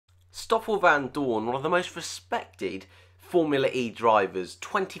Stoffel Vandoorne, one of the most respected Formula E drivers,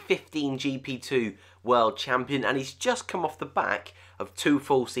 2015 GP2 world champion, and he's just come off the back of 2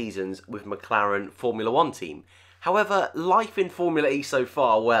 full seasons with McLaren Formula 1 team. However, life in Formula E so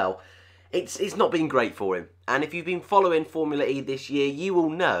far, well, it's not been great for him. And if you've been following Formula E this year, you will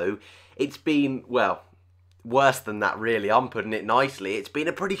know it's been, well, worse than that really. I'm putting it nicely. It's been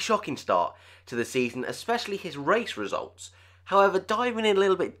a pretty shocking start to the season, especially his race results. However, diving in a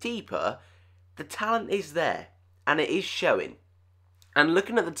little bit deeper, the talent is there, and it is showing. And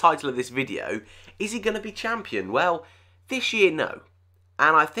looking at the title of this video, is he going to be champion? Well, this year, no.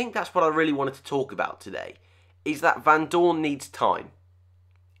 And I think that's what I really wanted to talk about today, is that Vandoorne needs time.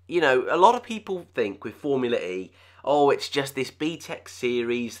 You know, a lot of people think with Formula E, oh, it's just this BTEC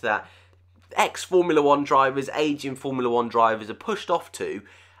series that ex-Formula 1 drivers, aging Formula 1 drivers are pushed off to,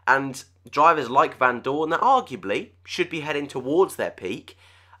 and drivers like Vandoorne, that arguably should be heading towards their peak,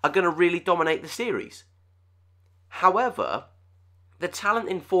 are going to really dominate the series. However, the talent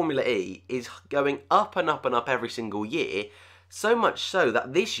in Formula E is going up and up and up every single year, so much so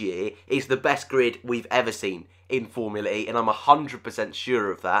that this year is the best grid we've ever seen in Formula E, and I'm 100%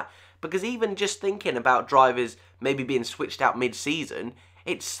 sure of that, because even just thinking about drivers maybe being switched out mid-season,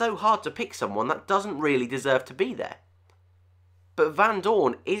 it's so hard to pick someone that doesn't really deserve to be there. But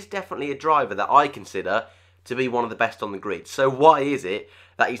Vandoorne is definitely a driver that I consider to be one of the best on the grid. So why is it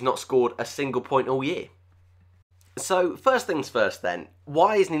that he's not scored a single point all year? So first things first then,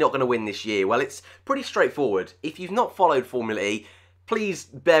 why isn't he not going to win this year? Well, it's pretty straightforward. If you've not followed Formula E, please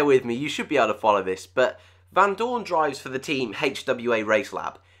bear with me, you should be able to follow this. But Vandoorne drives for the team HWA Race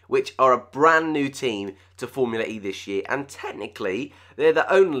Lab, which are a brand new team to Formula E this year. And technically, they're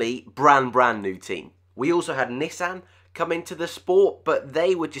the only brand new team. We also had Nissan come into the sport, but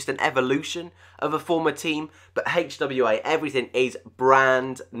they were just an evolution of a former team. But HWA, everything is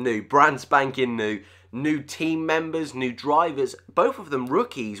brand new, brand spanking new. New team members, new drivers, both of them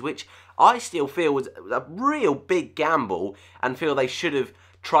rookies, which I still feel was a real big gamble and feel they should have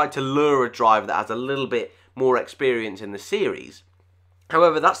tried to lure a driver that has a little bit more experience in the series.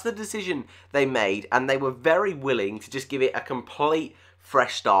 However, that's the decision they made, and they were very willing to just give it a complete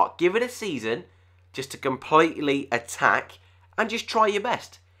fresh start. Give it a season just to completely attack and just try your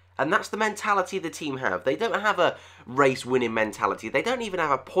best. And that's the mentality the team have. They don't have a race-winning mentality. They don't even have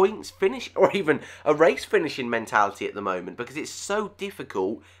a points finish or even a race-finishing mentality at the moment, because it's so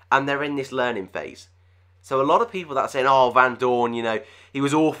difficult and they're in this learning phase. So a lot of people that are saying, oh, Vandoorne, you know, he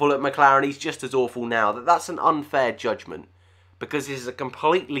was awful at McLaren, he's just as awful now. That's an unfair judgment, because this is a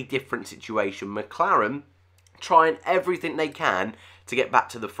completely different situation. McLaren trying everything they can to get back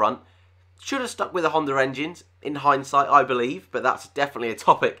to the front. Should have stuck with the Honda engines, in hindsight, I believe, but that's definitely a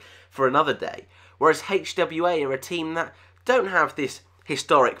topic for another day. Whereas HWA are a team that don't have this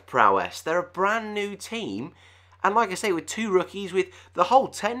historic prowess. They're a brand new team, and like I say, with 2 rookies, with the whole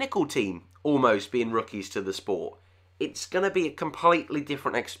technical team almost being rookies to the sport, it's going to be a completely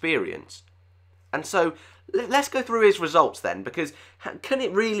different experience. And so, let's go through his results then, because can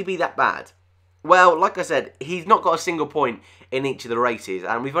it really be that bad? Well, like I said, he's not got a single point in each of the races,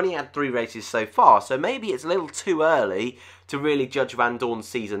 and we've only had 3 races so far, so maybe it's a little too early to really judge Vandoorne's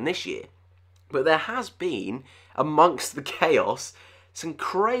season this year. But there has been, amongst the chaos, some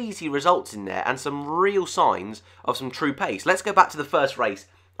crazy results in there, and some real signs of some true pace. Let's go back to the first race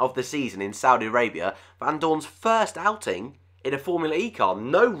of the season in Saudi Arabia, Vandoorne's first outing in a Formula E car.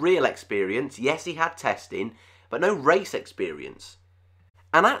 No real experience. Yes, he had testing, but no race experience.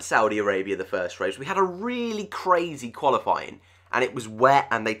 And at Saudi Arabia, the first race, we had a really crazy qualifying. And it was wet,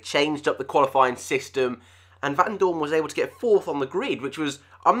 and they changed up the qualifying system. And Vandoorne was able to get 4th on the grid, which was,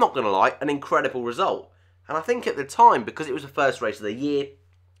 I'm not going to lie, an incredible result. And I think at the time, because it was the first race of the year,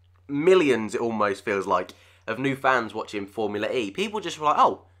 millions, it almost feels like, of new fans watching Formula E. People just were like,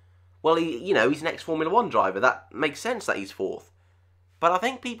 oh, well, he's an ex-Formula 1 driver. That makes sense that he's 4th. But I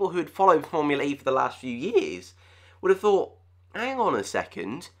think people who had followed Formula E for the last few years would have thought, hang on a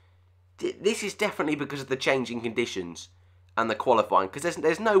second, this is definitely because of the changing conditions and the qualifying, because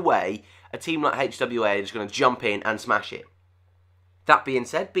there's no way a team like HWA is going to jump in and smash it. That being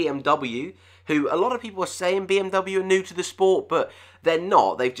said, BMW, who a lot of people are saying BMW are new to the sport, but they're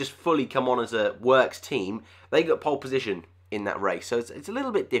not, they've just fully come on as a works team, they got pole position in that race, so it's a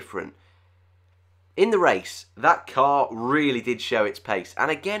little bit different. In the race, that car really did show its pace,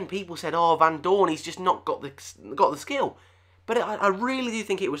 and again, people said, oh, Vandoorne, he's just not got the skill. But I really do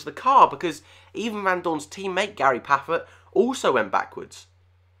think it was the car, because even Vandoorne's teammate, Gary Paffett, also went backwards.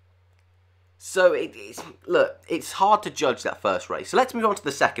 So, look, it's hard to judge that first race. So let's move on to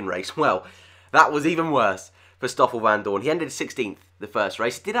the second race. Well, that was even worse. for Stoffel Vandoorne. He ended 16th the first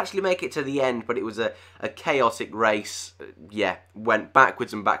race. He did actually make it to the end, but it was a chaotic race. Yeah, went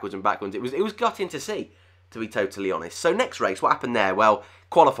backwards and backwards and backwards. It was gutting to see, to be totally honest. So next race, what happened there? Well,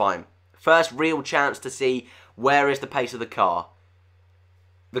 qualifying. First real chance to see where is the pace of the car.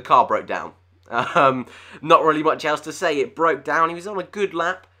 The car broke down. Not really much else to say. It broke down. He was on a good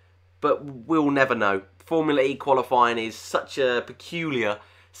lap, but we'll never know. Formula E qualifying is such a peculiar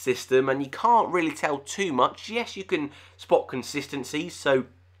system, and you can't really tell too much. Yes, you can spot consistencies, so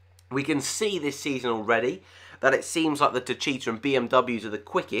we can see this season already that it seems like the Techeetah and BMWs are the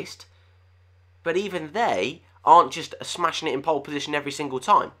quickest, but even they aren't just smashing it in pole position every single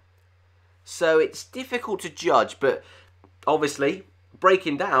time. So it's difficult to judge, but obviously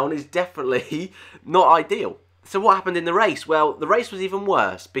breaking down is definitely not ideal. So what happened in the race? Well, the race was even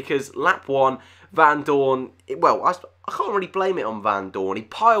worse because lap 1, Vandoorne, well, I can't really blame it on Vandoorne. He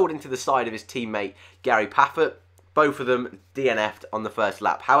piled into the side of his teammate Gary Paffett. Both of them DNF'd on the first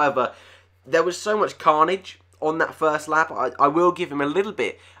lap. However, there was so much carnage on that first lap. I will give him a little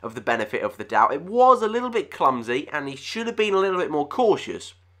bit of the benefit of the doubt. It was a little bit clumsy and he should have been a little bit more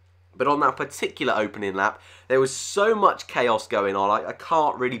cautious. But on that particular opening lap, there was so much chaos going on. I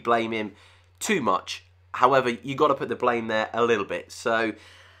can't really blame him too much. However, you got to put the blame there a little bit. So,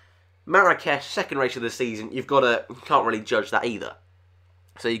 Marrakesh, second race of the season, you can't really judge that either.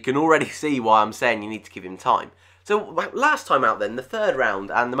 So you can already see why I'm saying you need to give him time. So last time out then, the third round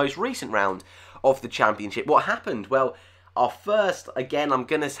and the most recent round of the championship, what happened? Well, our first, again, I'm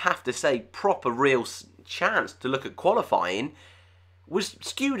going to have to say, proper real chance to look at qualifying was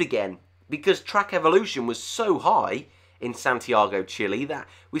skewed again because track evolution was so high in Santiago, Chile, that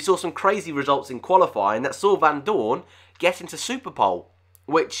we saw some crazy results in qualifying that saw Vandoorne get into Superpole,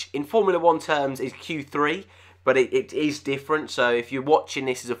 which in Formula 1 terms is Q3, but it is different. So if you're watching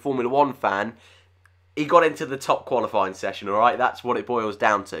this as a Formula 1 fan, he got into the top qualifying session, alright? That's what it boils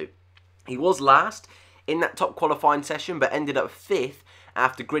down to. He was last in that top qualifying session, but ended up 5th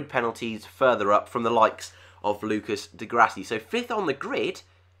after grid penalties further up from the likes of Lucas Di Grassi. So 5th on the grid,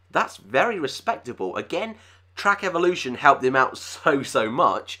 that's very respectable. Again, track evolution helped him out so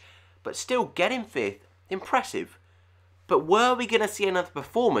much, but still getting 5th, impressive. But were we going to see another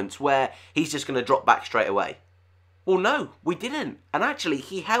performance where he's just going to drop back straight away? Well, no, we didn't. And actually,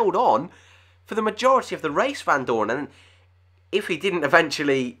 he held on for the majority of the race, Vandoorne. And if he didn't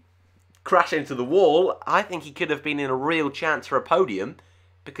eventually crash into the wall, I think he could have been in a real chance for a podium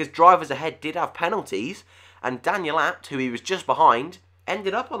because drivers ahead did have penalties. And Daniel Abt, who he was just behind,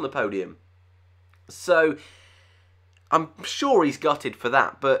 ended up on the podium. So, I'm sure he's gutted for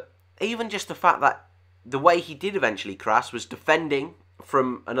that. But even just the fact that the way he did eventually crash was defending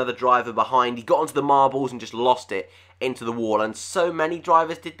from another driver behind. He got onto the marbles and just lost it into the wall. And so many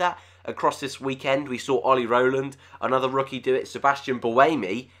drivers did that across this weekend. We saw Ollie Rowland, another rookie, do it. Sebastian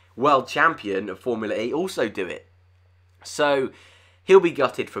Buemi, world champion of Formula E, also do it. So he'll be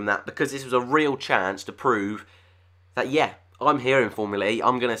gutted from that because this was a real chance to prove that, yeah, I'm here in Formula E,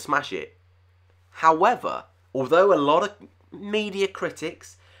 I'm going to smash it. However, although a lot of media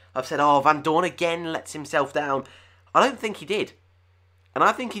critics have said, oh, Vandoorne again lets himself down, I don't think he did. And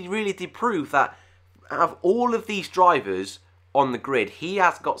I think he really did prove that out of all of these drivers on the grid, he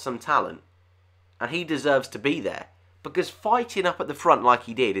has got some talent. And he deserves to be there. Because fighting up at the front like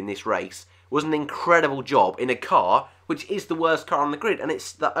he did in this race was an incredible job in a car which is the worst car on the grid. And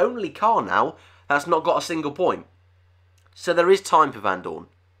it's the only car now that's not got a single point. So there is time for Vandoorne.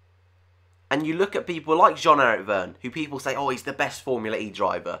 And you look at people like Jean-Eric Vergne, who people say, oh, he's the best Formula E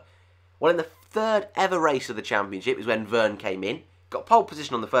driver. Well, in the third ever race of the championship is when Vergne came in, got pole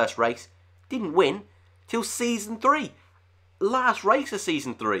position on the first race, didn't win till season 3. Last race of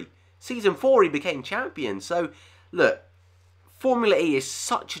season 3. Season 4 he became champion. So, look, Formula E is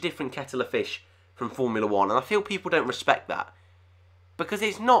such a different kettle of fish from Formula 1, and I feel people don't respect that. Because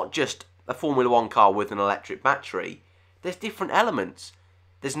it's not just a Formula 1 car with an electric battery. There's different elements.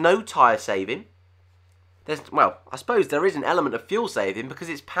 There's no tyre saving. Well, I suppose there is an element of fuel saving because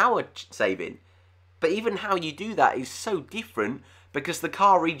it's power saving. But even how you do that is so different because the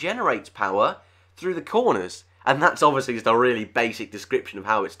car regenerates power through the corners. And that's obviously just a really basic description of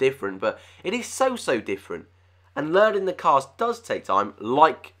how it's different, but it is so different. And learning the cars does take time,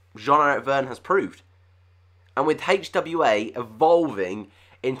 like Jean-Eric Vergne has proved. And with HWA evolving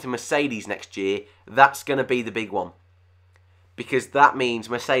into Mercedes next year, that's going to be the big one. Because that means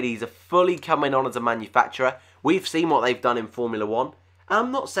Mercedes are fully coming on as a manufacturer. We've seen what they've done in Formula 1. And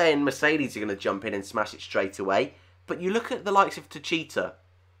I'm not saying Mercedes are going to jump in and smash it straight away. But you look at the likes of Techeetah,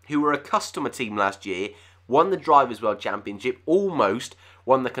 who were a customer team last year, won the Drivers' World Championship, almost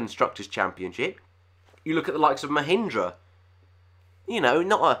won the Constructors' Championship. You look at the likes of Mahindra. You know,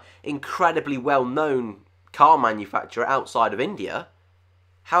 not an incredibly well-known car manufacturer outside of India.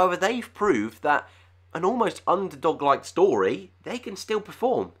 However, they've proved that an almost underdog-like story, they can still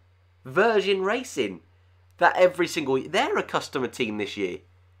perform. Virgin Racing, that every single year, they're a customer team this year.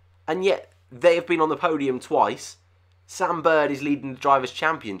 And yet, they have been on the podium twice. Sam Bird is leading the Drivers'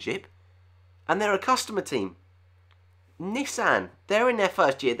 Championship. And they're a customer team. Nissan, they're in their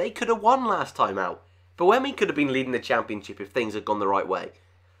first year. They could have won last time out. Buemi could have been leading the championship if things had gone the right way.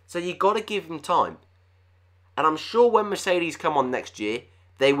 So you've got to give them time. And I'm sure when Mercedes come on next year,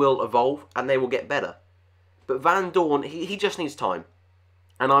 they will evolve and they will get better. But Vandoorne, he just needs time.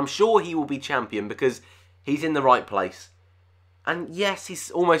 And I'm sure he will be champion because he's in the right place. And yes,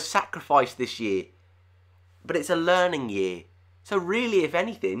 he's almost sacrificed this year. But it's a learning year. So really, if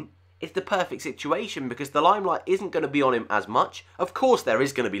anything, it's the perfect situation because the limelight isn't going to be on him as much. Of course there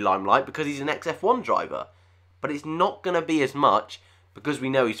is going to be limelight because he's an ex-F1 driver. But it's not going to be as much because we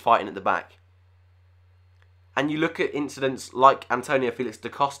know he's fighting at the back. And you look at incidents like Antonio Felix da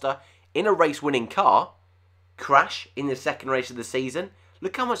Costa in a race-winning car, crash in the second race of the season.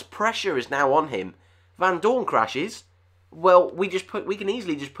 Look how much pressure is now on him. Vandoorne crashes. Well, we can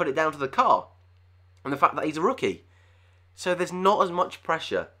easily just put it down to the car and the fact that he's a rookie. So there's not as much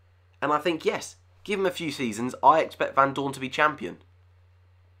pressure. And I think, yes, give him a few seasons, I expect Vandoorne to be champion.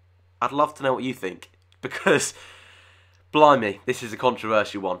 I'd love to know what you think. Because, blimey, this is a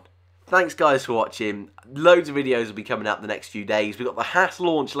controversial one. Thanks guys for watching. Loads of videos will be coming out the next few days. We've got the Haas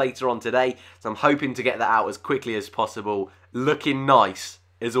launch later on today, so I'm hoping to get that out as quickly as possible. Looking nice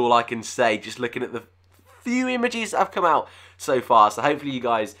is all I can say, just looking at the few images that have come out so far. So hopefully you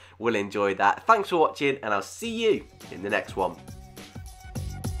guys will enjoy that. Thanks for watching, and I'll see you in the next one.